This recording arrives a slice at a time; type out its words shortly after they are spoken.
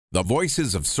The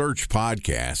Voices of Search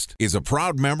podcast is a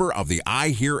proud member of the I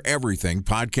Hear Everything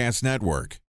podcast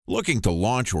network. Looking to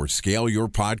launch or scale your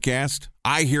podcast?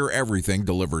 I Hear Everything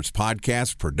delivers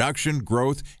podcast production,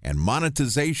 growth, and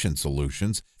monetization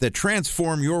solutions that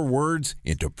transform your words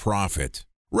into profit.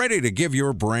 Ready to give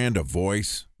your brand a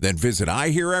voice? Then visit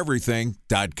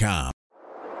iheareverything.com.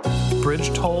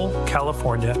 Bridge toll,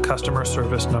 California, customer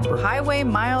service number. Highway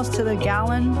miles to the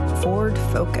gallon, Ford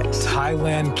Focus.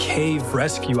 Thailand cave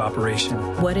rescue operation.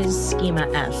 What is Schema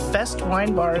F? Best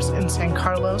wine bars in San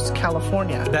Carlos,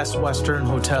 California. Best Western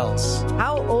hotels.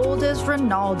 How old is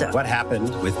Ronaldo? What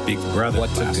happened with Big Brother?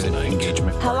 What's a good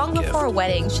engagement? How long before a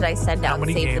wedding should I send out How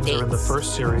many save the games dates? are in the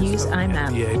first series? Use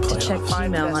IMAP to check playoffs.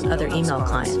 email on other email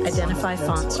clients. Identify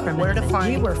fonts from Where to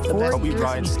find We were the 4 best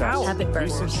years out. Have it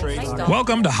burn.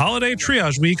 Welcome to Holiday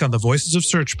Triage Week on the Voices of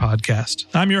Search podcast.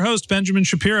 I'm your host, Benjamin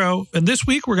Shapiro, and this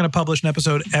week we're going to publish an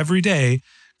episode every day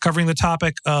covering the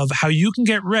topic of how you can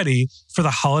get ready for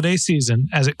the holiday season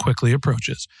as it quickly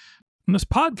approaches. And this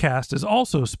podcast is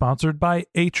also sponsored by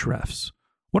Ahrefs.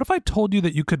 What if I told you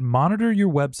that you could monitor your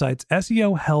website's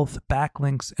SEO health,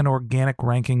 backlinks, and organic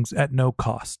rankings at no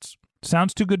costs?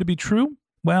 Sounds too good to be true?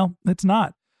 Well, it's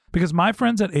not, because my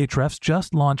friends at Ahrefs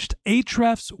just launched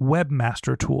Ahrefs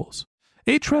Webmaster Tools.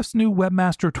 Ahrefs' new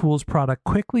Webmaster Tools product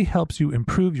quickly helps you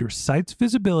improve your site's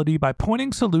visibility by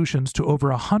pointing solutions to over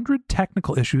 100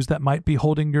 technical issues that might be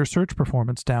holding your search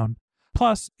performance down.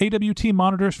 Plus, AWT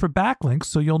monitors for backlinks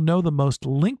so you'll know the most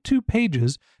linked to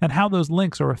pages and how those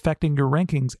links are affecting your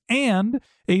rankings. And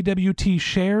AWT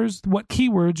shares what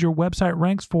keywords your website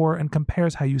ranks for and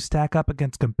compares how you stack up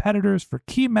against competitors for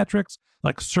key metrics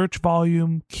like search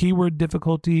volume, keyword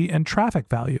difficulty, and traffic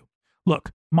value.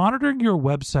 Look, monitoring your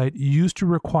website used to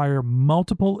require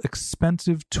multiple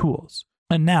expensive tools.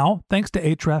 And now, thanks to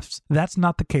Ahrefs, that's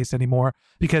not the case anymore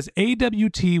because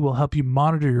AWT will help you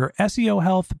monitor your SEO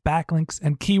health, backlinks,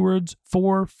 and keywords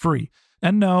for free.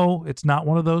 And no, it's not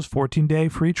one of those 14-day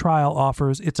free trial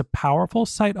offers. It's a powerful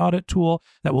site audit tool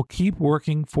that will keep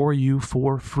working for you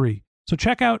for free. So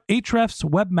check out Ahrefs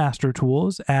Webmaster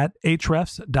Tools at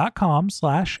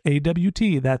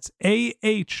ahrefs.com/AWT. That's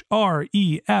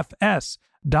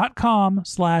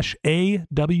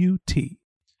ahrefs.com/AWT.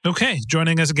 Okay,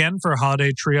 joining us again for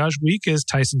Holiday Triage Week is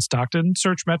Tyson Stockton,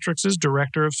 Searchmetrics'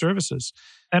 Director of Services.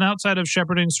 And outside of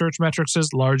shepherding Searchmetrics'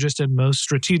 largest and most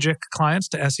strategic clients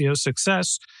to SEO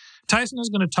success, Tyson is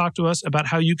going to talk to us about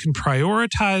how you can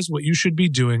prioritize what you should be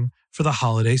doing for the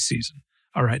holiday season.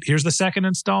 All right, here's the second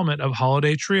installment of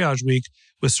Holiday Triage Week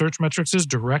with Searchmetrics'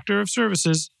 Director of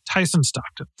Services, Tyson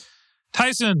Stockton.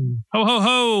 Tyson, ho, ho,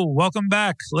 ho, welcome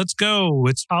back. Let's go.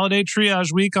 It's Holiday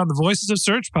Triage Week on the Voices of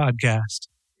Search podcast.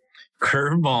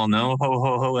 Curveball, no ho,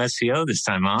 ho, ho SEO this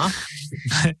time, huh?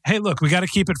 Hey, look, we got to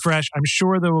keep it fresh. I'm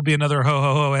sure there will be another ho,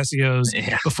 ho, ho SEOs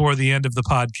before the end of the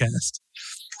podcast.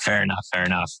 Fair enough.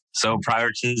 So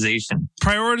prioritization.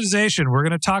 We're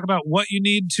going to talk about what you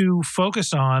need to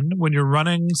focus on when you're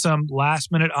running some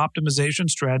last-minute optimization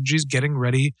strategies, getting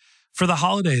ready for the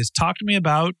holidays. Talk to me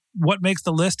about what makes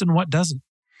the list and what doesn't.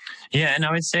 Yeah, and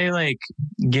I would say,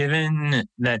 given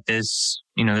that this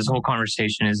whole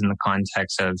conversation is in the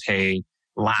context of, hey,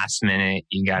 last minute,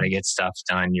 you got to get stuff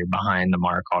done. You're behind the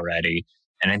mark already.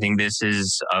 And I think this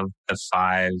is, of the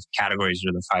 5 categories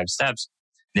or the 5 steps,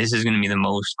 this is going to be the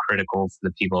most critical for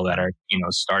the people that are,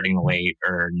 starting late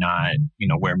or not,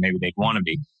 where maybe they'd want to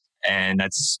be. And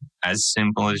that's as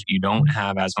simple as you don't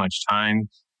have as much time.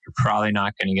 You're probably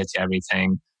not going to get to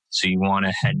everything. So you want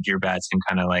to hedge your bets and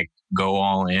kind of go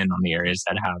all in on the areas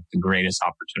that have the greatest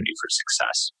opportunity for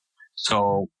success.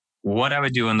 So what I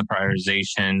would do in the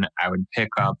prioritization, I would pick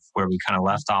up where we kind of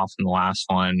left off in the last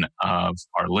one of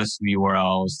our list of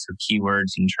URLs to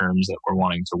keywords and terms that we're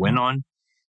wanting to win on.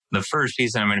 The first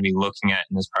piece that I'm going to be looking at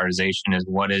in this prioritization is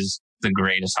what is the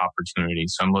greatest opportunity.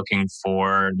 So I'm looking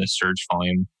for the search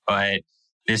volume, but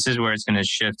this is where it's going to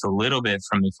shift a little bit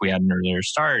from if we had an earlier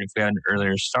start. If we had an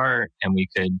earlier start and we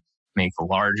could make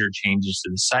larger changes to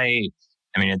the site,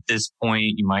 at this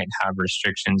point, you might have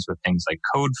restrictions with things like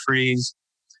code freeze.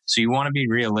 So you want to be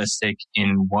realistic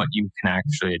in what you can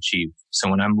actually achieve. So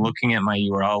when I'm looking at my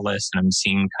URL list and I'm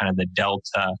seeing kind of the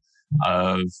delta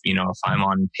of, if I'm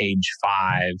on page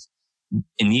 5,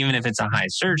 and even if it's a high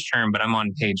search term, but I'm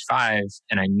on page 5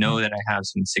 and I know that I have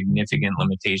some significant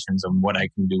limitations on what I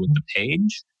can do with the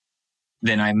page,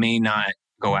 then I may not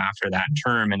go after that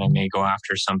term and I may go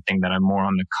after something that I'm more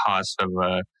on the cusp of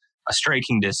a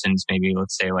striking distance, maybe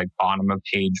let's say bottom of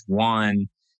page 1.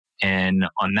 And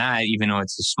on that, even though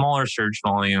it's a smaller search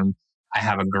volume, I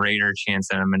have a greater chance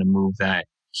that I'm going to move that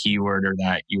keyword or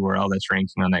that URL that's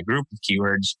ranking on that group of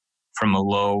keywords from a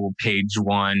low page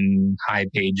 1, high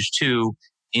page 2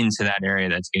 into that area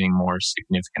that's getting more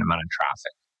significant amount of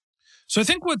traffic. So I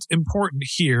think what's important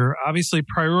here, obviously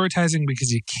prioritizing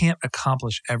because you can't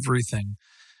accomplish everything.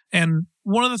 And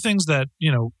one of the things that,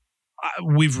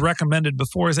 we've recommended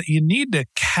before is that you need to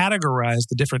categorize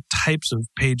the different types of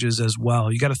pages as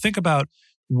well. You got to think about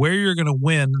where you're going to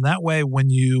win. And that way,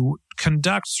 when you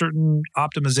conduct certain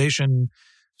optimization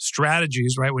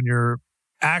strategies, right, when you're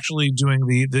actually doing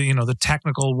the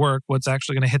technical work, what's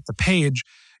actually going to hit the page,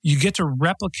 you get to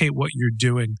replicate what you're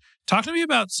doing. Talk to me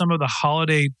about some of the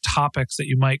holiday topics that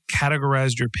you might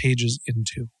categorize your pages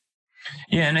into.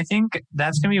 Yeah, and I think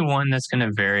that's going to be one that's going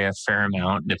to vary a fair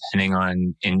amount depending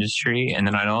on industry. And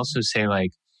then I'd also say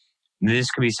this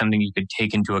could be something you could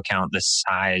take into account the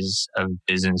size of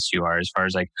business you are, as far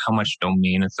as how much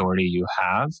domain authority you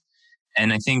have.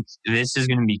 And I think this is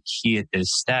going to be key at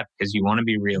this step because you want to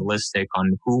be realistic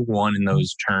on who won in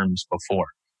those terms before.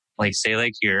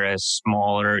 Say you're a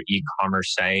smaller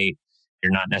e-commerce site,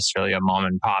 you're not necessarily a mom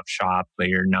and pop shop, but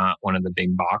you're not one of the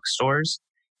big box stores.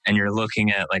 And you're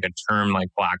looking at a term like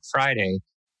Black Friday,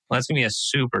 well, that's going to be a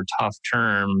super tough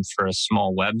term for a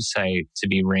small website to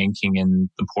be ranking in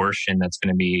the portion that's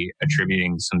going to be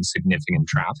attributing some significant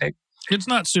traffic. It's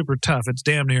not super tough. It's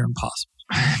damn near impossible.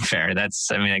 Fair. I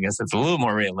guess that's a little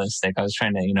more realistic. I was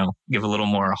trying to, give a little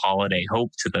more holiday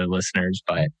hope to the listeners,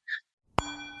 but.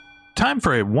 Time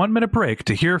for a 1-minute break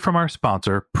to hear from our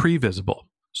sponsor, Previsible.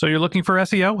 So you're looking for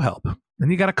SEO help,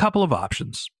 and you got a couple of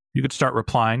options. You could start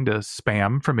replying to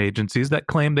spam from agencies that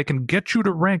claim they can get you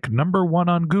to rank #1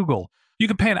 on Google. You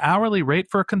can pay an hourly rate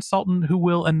for a consultant who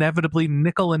will inevitably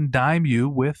nickel and dime you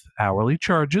with hourly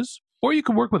charges. Or you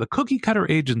can work with a cookie-cutter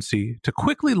agency to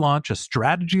quickly launch a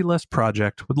strategy-less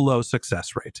project with low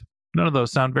success rate. None of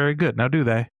those sound very good, now do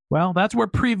they? Well, that's where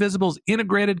Previsible's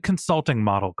integrated consulting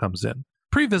model comes in.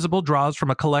 Previsible draws from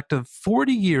a collective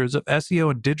 40 years of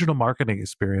SEO and digital marketing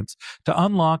experience to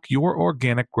unlock your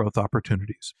organic growth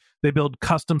opportunities. They build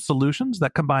custom solutions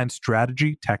that combine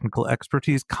strategy, technical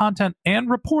expertise, content, and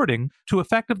reporting to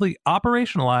effectively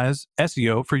operationalize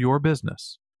SEO for your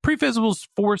business. Previsible's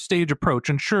 4-stage approach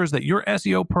ensures that your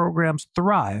SEO programs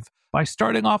thrive by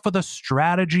starting off with a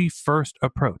strategy-first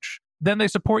approach. Then they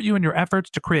support you in your efforts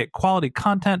to create quality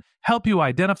content, help you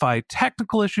identify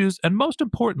technical issues, and most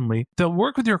importantly, they'll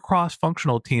work with your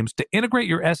cross-functional teams to integrate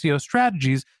your SEO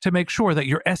strategies to make sure that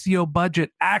your SEO budget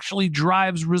actually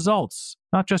drives results,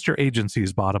 not just your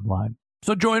agency's bottom line.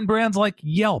 So join brands like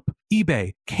Yelp,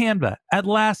 eBay, Canva,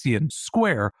 Atlassian,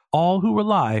 Square, all who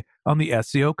rely on the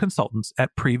SEO consultants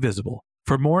at Previsible.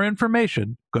 For more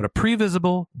information, go to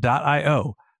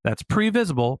previsible.io. That's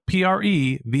Previsible,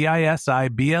 Previsible.io.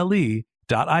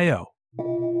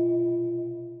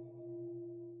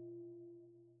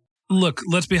 Look,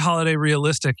 let's be holiday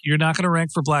realistic. You're not going to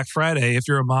rank for Black Friday if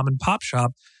you're a mom and pop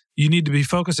shop. You need to be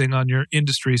focusing on your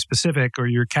industry specific or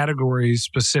your category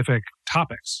specific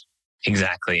topics.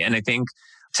 Exactly. And I think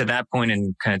to that point,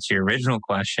 and kind of to your original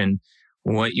question,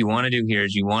 what you want to do here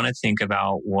is you want to think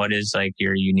about what is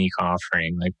your unique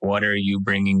offering. What are you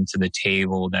bringing to the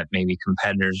table that maybe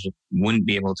competitors wouldn't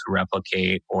be able to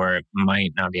replicate or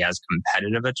might not be as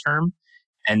competitive a term?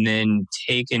 And then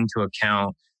take into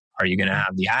account, are you going to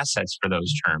have the assets for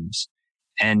those terms?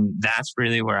 And that's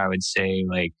really where I would say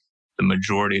the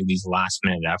majority of these last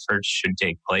minute efforts should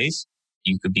take place.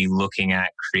 You could be looking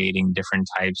at creating different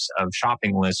types of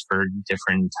shopping lists for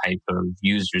different type of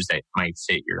users that might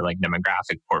fit your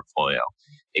demographic portfolio.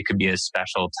 It could be a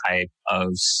special type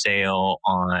of sale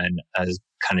on a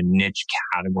kind of niche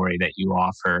category that you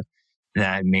offer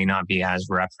that may not be as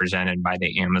represented by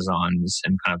the Amazons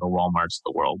and kind of the Walmarts of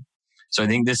the world. So I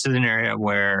think this is an area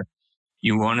where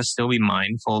you want to still be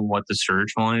mindful of what the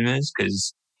search volume is,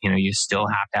 because you still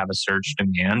have to have a search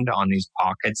demand on these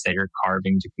pockets that you're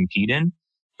carving to compete in.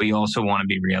 But you also want to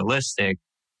be realistic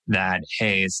that,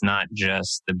 hey, it's not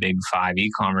just the big 5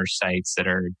 e-commerce sites that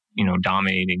are,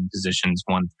 dominating positions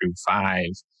 1 through 5.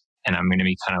 And I'm going to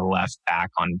be kind of left back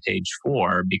on page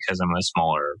 4 because I'm a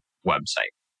smaller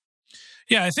website.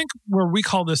 Yeah, I think where we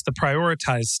call this the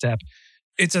prioritize step,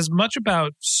 it's as much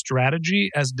about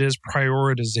strategy as it is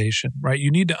prioritization, right?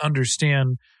 You need to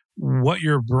understand what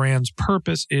your brand's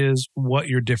purpose is, what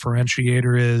your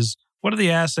differentiator is, what are the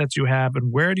assets you have,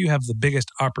 and where do you have the biggest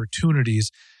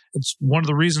opportunities. It's one of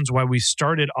the reasons why we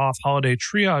started off Holiday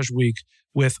Triage Week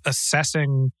with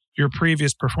assessing your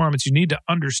previous performance. You need to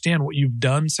understand what you've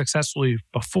done successfully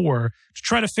before to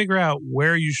try to figure out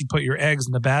where you should put your eggs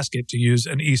in the basket, to use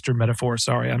an Easter metaphor.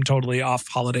 Sorry, I'm totally off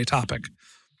holiday topic.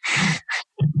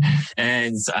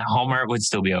 And Hallmark would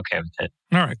still be okay with it.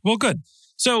 All right, well, good.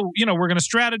 So, we're going to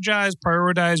strategize,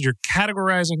 prioritize. You're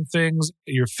categorizing things.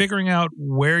 You're figuring out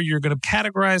where you're going to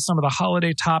categorize some of the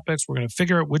holiday topics. We're going to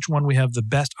figure out which one we have the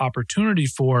best opportunity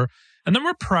for. And then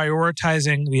we're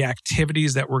prioritizing the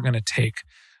activities that we're going to take.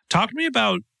 Talk to me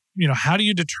about, how do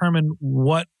you determine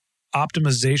what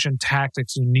optimization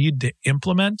tactics you need to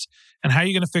implement, and how are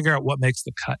you going to figure out what makes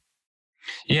the cut?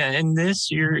 Yeah, and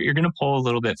this, you're going to pull a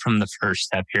little bit from the first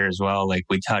step here as well. Like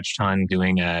we touched on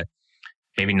doing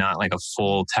maybe not like a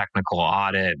full technical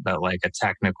audit, but like a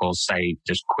technical site,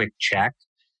 just quick check.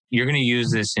 You're going to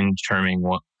use this in determining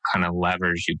what kind of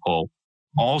levers you pull.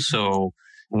 Also,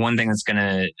 one thing that's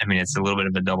it's a little bit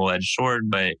of a double-edged sword,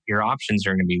 but your options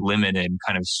are going to be limited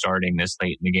kind of starting this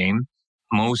late in the game.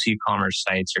 Most e-commerce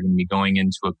sites are going to be going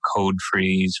into a code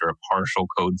freeze or a partial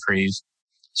code freeze.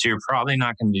 So you're probably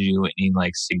not going to do any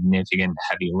like significant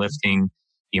heavy lifting.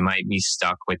 You might be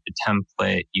stuck with the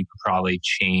template. You could probably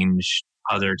change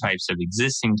other types of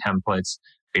existing templates,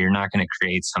 but you're not going to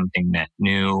create something net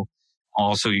new.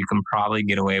 Also, you can probably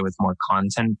get away with more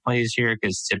content plays here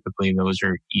because typically those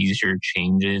are easier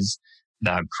changes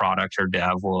that product or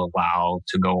dev will allow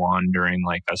to go on during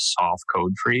like a soft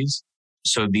code freeze.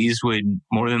 So these would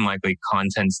more than likely,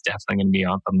 content's definitely going to be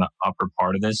up on the upper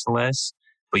part of this list.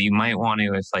 But you might want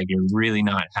to, if like you're really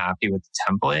not happy with the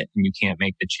template and you can't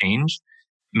make the change,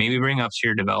 maybe bring up to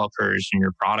your developers and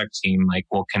your product team, like,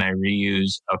 well, can I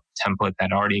reuse a template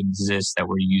that already exists that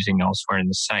we're using elsewhere in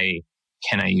the site?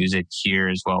 Can I use it here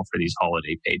as well for these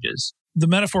holiday pages? The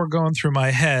metaphor going through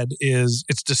my head is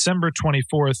it's December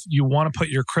 24th. You want to put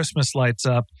your Christmas lights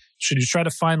up. Should you try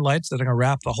to find lights that are going to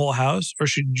wrap the whole house, or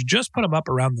should you just put them up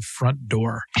around the front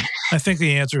door? I think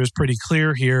the answer is pretty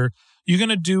clear here. You're going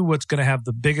to do what's going to have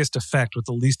the biggest effect with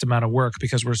the least amount of work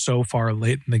because we're so far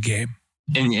late in the game.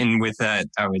 And with that,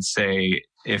 I would say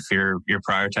if you're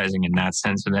prioritizing in that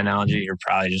sense of the analogy, you're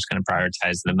probably just going to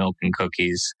prioritize the milk and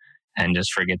cookies and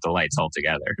just forget the lights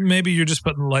altogether. Maybe you're just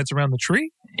putting the lights around the tree?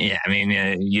 Yeah,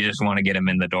 you just want to get them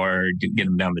in the door, get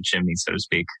them down the chimney, so to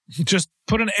speak. Just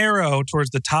put an arrow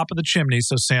towards the top of the chimney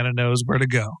so Santa knows where to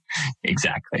go.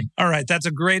 Exactly. All right, that's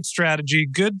a great strategy.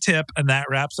 Good tip. And that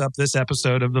wraps up this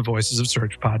episode of the Voices of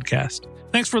Search podcast.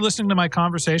 Thanks for listening to my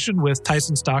conversation with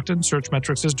Tyson Stockton,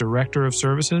 Searchmetrics' Director of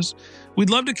Services. We'd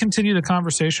love to continue the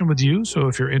conversation with you. So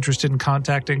if you're interested in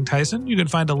contacting Tyson, you can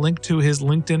find a link to his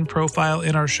LinkedIn profile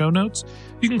in our show notes.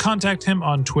 You can contact him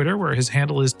on Twitter, where his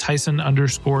handle is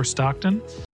Tyson_Stockton.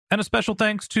 And a special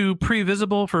thanks to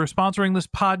Previsible for sponsoring this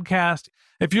podcast.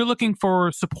 If you're looking for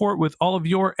support with all of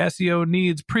your SEO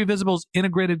needs, Previsible's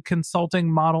integrated consulting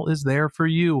model is there for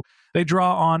you. They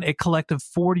draw on a collective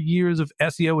 40 years of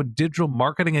SEO and digital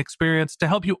marketing experience to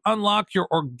help you unlock your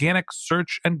organic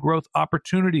search and growth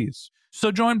opportunities. So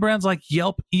join brands like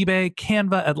Yelp, eBay,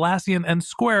 Canva, Atlassian, and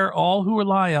Square, all who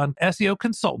rely on SEO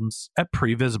consultants at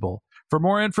Previsible. For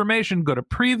more information, go to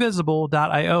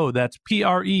previsible.io. That's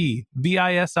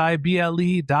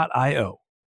previsible.io.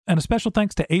 And a special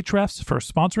thanks to Ahrefs for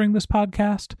sponsoring this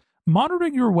podcast.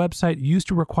 Monitoring your website used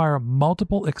to require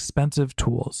multiple expensive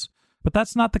tools, but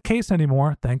that's not the case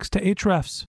anymore thanks to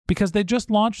Ahrefs, because they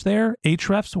just launched their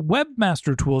Ahrefs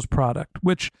Webmaster Tools product,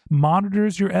 which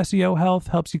monitors your SEO health,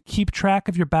 helps you keep track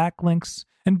of your backlinks,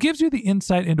 and gives you the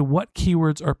insight into what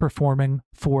keywords are performing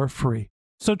for free.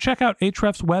 So check out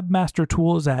Ahrefs Webmaster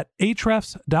Tools at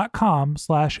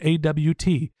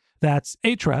ahrefs.com/AWT. That's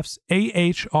Ahrefs,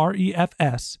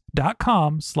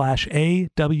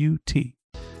 ahrefs.com/AWT.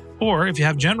 Or if you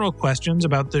have general questions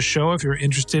about this show, if you're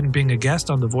interested in being a guest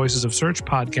on the Voices of Search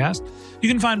podcast, you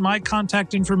can find my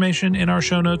contact information in our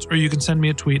show notes, or you can send me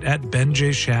a tweet at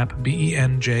BenJShap,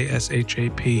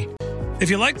 BenJShap. If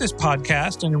you like this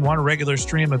podcast and you want a regular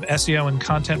stream of SEO and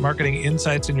content marketing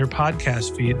insights in your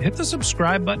podcast feed, hit the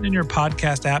subscribe button in your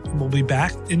podcast app, and we'll be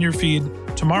back in your feed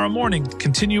tomorrow morning to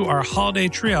continue our holiday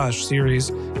triage series,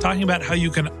 talking about how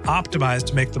you can optimize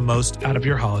to make the most out of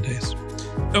your holidays.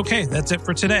 Okay, that's it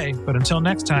for today. But until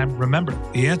next time, remember,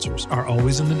 the answers are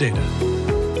always in the data.